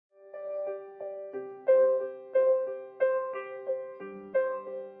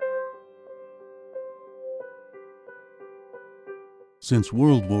Since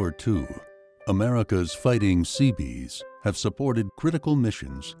World War II, America's fighting Seabees have supported critical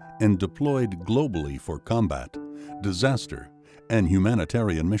missions and deployed globally for combat, disaster, and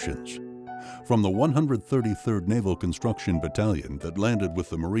humanitarian missions. From the 133rd Naval Construction Battalion that landed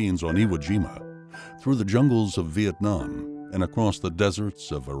with the Marines on Iwo Jima, through the jungles of Vietnam and across the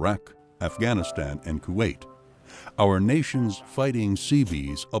deserts of Iraq, Afghanistan, and Kuwait, our nation's fighting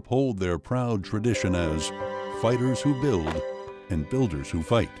Seabees uphold their proud tradition as fighters who build and builders who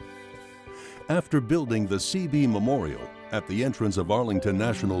fight. After building the Seabee Memorial at the entrance of Arlington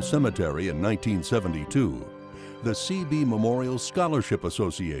National Cemetery in 1972, the Seabee Memorial Scholarship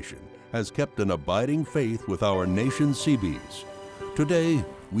Association has kept an abiding faith with our nation's Seabees. Today,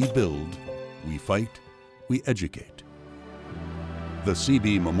 we build, we fight, we educate. The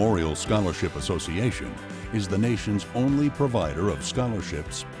Seabee Memorial Scholarship Association is the nation's only provider of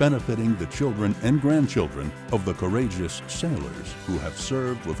scholarships benefiting the children and grandchildren of the courageous sailors who have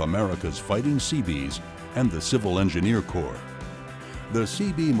served with America's fighting Seabees and the Civil Engineer Corps. The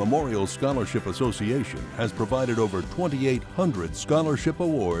Seabee Memorial Scholarship Association has provided over 2,800 scholarship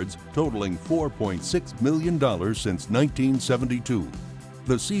awards totaling $4.6 million since 1972.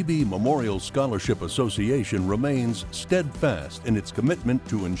 The Seabee Memorial Scholarship Association remains steadfast in its commitment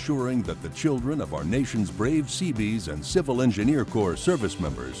to ensuring that the children of our nation's brave Seabees and Civil Engineer Corps service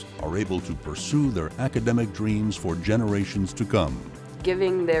members are able to pursue their academic dreams for generations to come.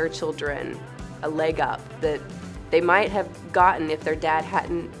 Giving their children a leg up that they might have gotten if their dad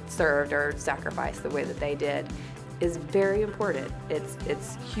hadn't served or sacrificed the way that they did is very important.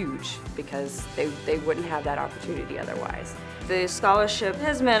 It's huge because they wouldn't have that opportunity otherwise. The scholarship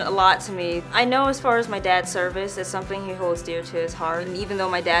has meant a lot to me. I know as far as my dad's service, it's something he holds dear to his heart. And even though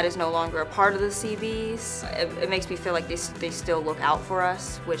my dad is no longer a part of the Seabees, it makes me feel like they still look out for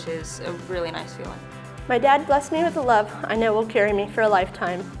us, which is a really nice feeling. My dad blessed me with a love I know will carry me for a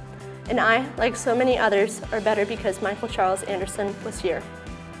lifetime. And I, like so many others, are better because Michael Charles Anderson was here.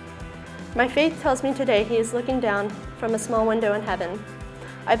 My faith tells me today he is looking down from a small window in heaven.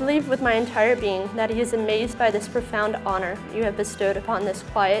 I believe with my entire being that he is amazed by this profound honor you have bestowed upon this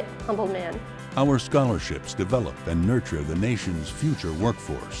quiet, humble man. Our scholarships develop and nurture the nation's future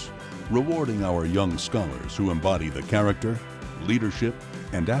workforce, rewarding our young scholars who embody the character, leadership,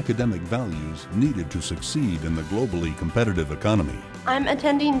 and academic values needed to succeed in the globally competitive economy. I'm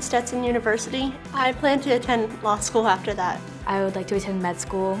attending Stetson University. I plan to attend law school after that. I would like to attend med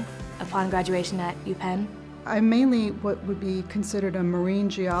school upon graduation at UPenn. I'm mainly what would be considered a marine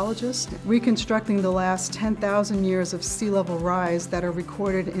geologist, reconstructing the last 10,000 years of sea level rise that are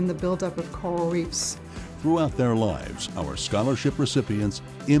recorded in the buildup of coral reefs. Throughout their lives, our scholarship recipients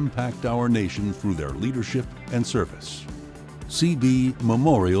impact our nation through their leadership and service. Seabee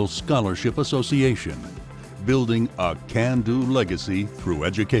Memorial Scholarship Association, building a can-do legacy through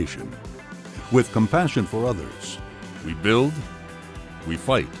education. With compassion for others, we build, we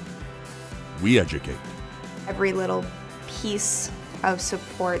fight, we educate. Every little piece of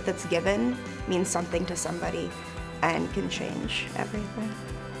support that's given means something to somebody and can change everything.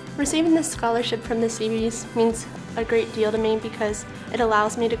 Receiving this scholarship from the Seabees means a great deal to me because it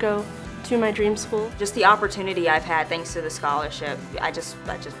allows me to go to my dream school. Just the opportunity I've had thanks to the scholarship,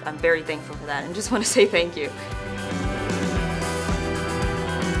 I'm very thankful for that and just want to say thank you.